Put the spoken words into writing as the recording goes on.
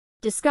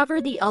Discover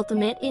the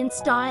ultimate in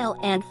style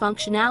and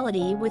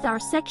functionality with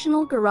our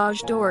sectional garage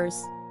doors.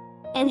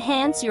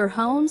 Enhance your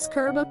home's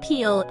curb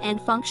appeal and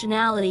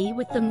functionality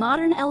with the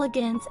modern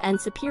elegance and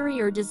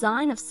superior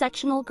design of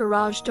sectional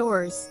garage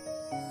doors.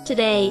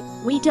 Today,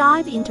 we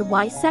dive into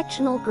why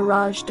sectional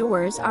garage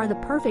doors are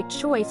the perfect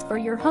choice for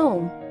your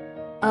home.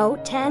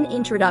 10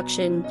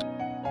 Introduction.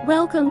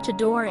 Welcome to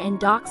Door and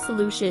Dock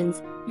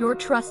Solutions, your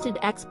trusted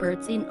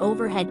experts in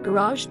overhead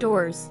garage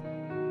doors.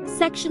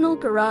 Sectional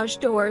garage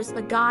doors,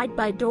 a guide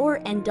by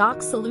Door and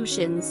Dock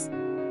Solutions.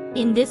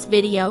 In this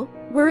video,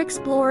 we're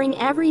exploring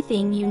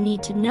everything you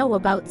need to know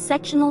about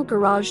sectional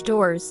garage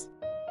doors,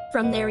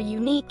 from their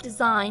unique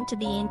design to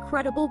the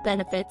incredible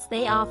benefits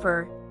they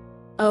offer.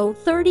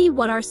 30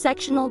 What are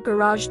sectional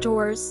garage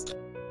doors?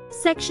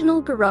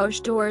 Sectional garage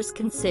doors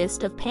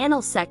consist of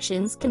panel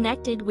sections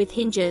connected with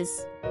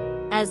hinges.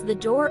 As the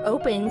door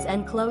opens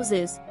and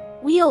closes,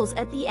 wheels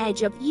at the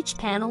edge of each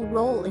panel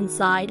roll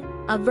inside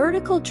a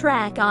vertical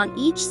track on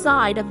each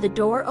side of the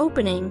door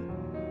opening.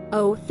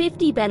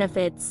 50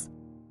 Benefits.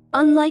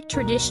 Unlike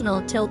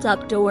traditional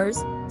tilt-up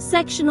doors,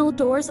 sectional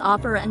doors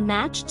offer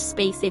unmatched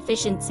space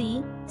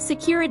efficiency,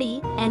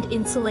 security, and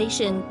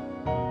insulation.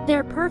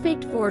 They're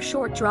perfect for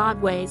short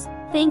driveways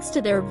thanks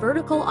to their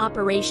vertical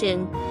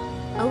operation,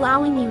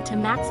 allowing you to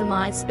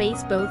maximize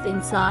space both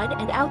inside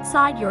and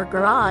outside your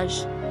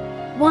garage.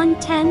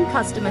 10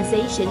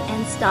 Customization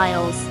and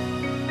styles.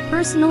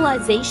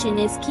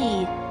 Personalization is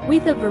key,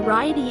 with a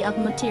variety of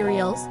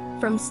materials,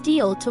 from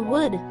steel to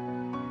wood,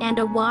 and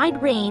a wide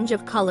range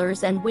of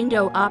colors and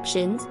window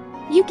options.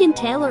 You can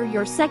tailor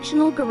your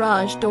sectional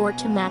garage door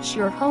to match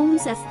your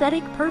home's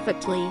aesthetic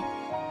perfectly.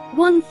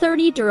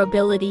 30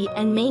 Durability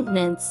and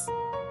maintenance.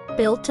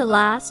 Built to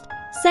last,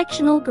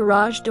 sectional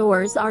garage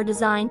doors are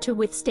designed to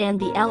withstand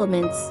the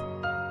elements,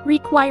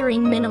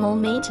 requiring minimal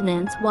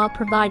maintenance while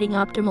providing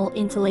optimal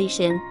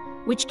insulation,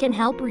 which can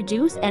help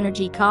reduce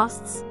energy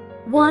costs.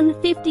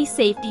 50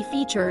 Safety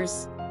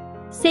features.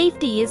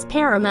 Safety is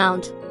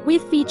paramount,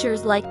 with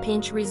features like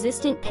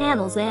pinch-resistant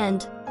panels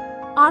and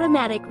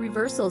automatic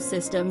reversal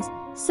systems.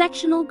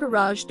 Sectional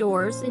garage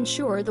doors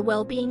ensure the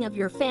well-being of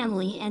your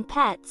family and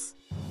pets.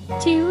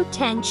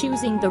 10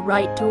 Choosing the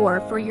right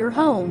door for your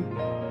home.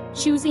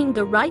 Choosing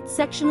the right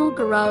sectional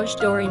garage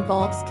door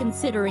involves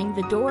considering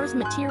the door's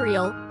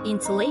material,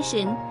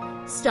 insulation,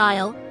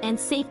 style, and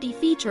safety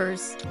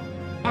features.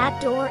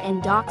 At Door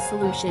and Dock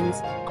Solutions,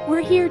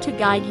 we're here to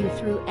guide you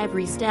through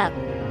every step.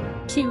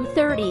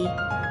 30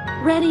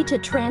 Ready to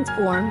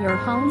transform your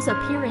home's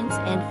appearance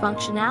and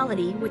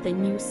functionality with a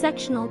new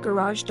sectional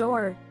garage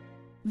door.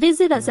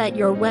 Visit us at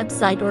your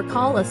website or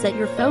call us at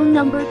your phone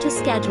number to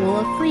schedule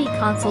a free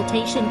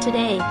consultation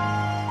today.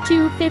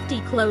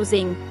 50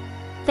 Closing.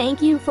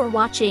 Thank you for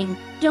watching.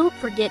 Don't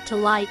forget to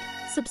like,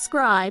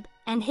 subscribe,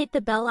 and hit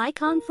the bell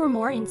icon for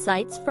more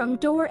insights from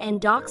Door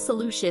and Dock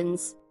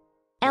Solutions.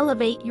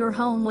 Elevate your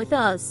home with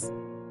us.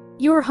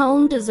 Your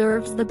home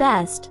deserves the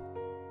best.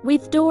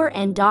 With Door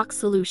and Dock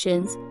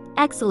Solutions,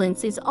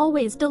 excellence is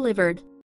always delivered.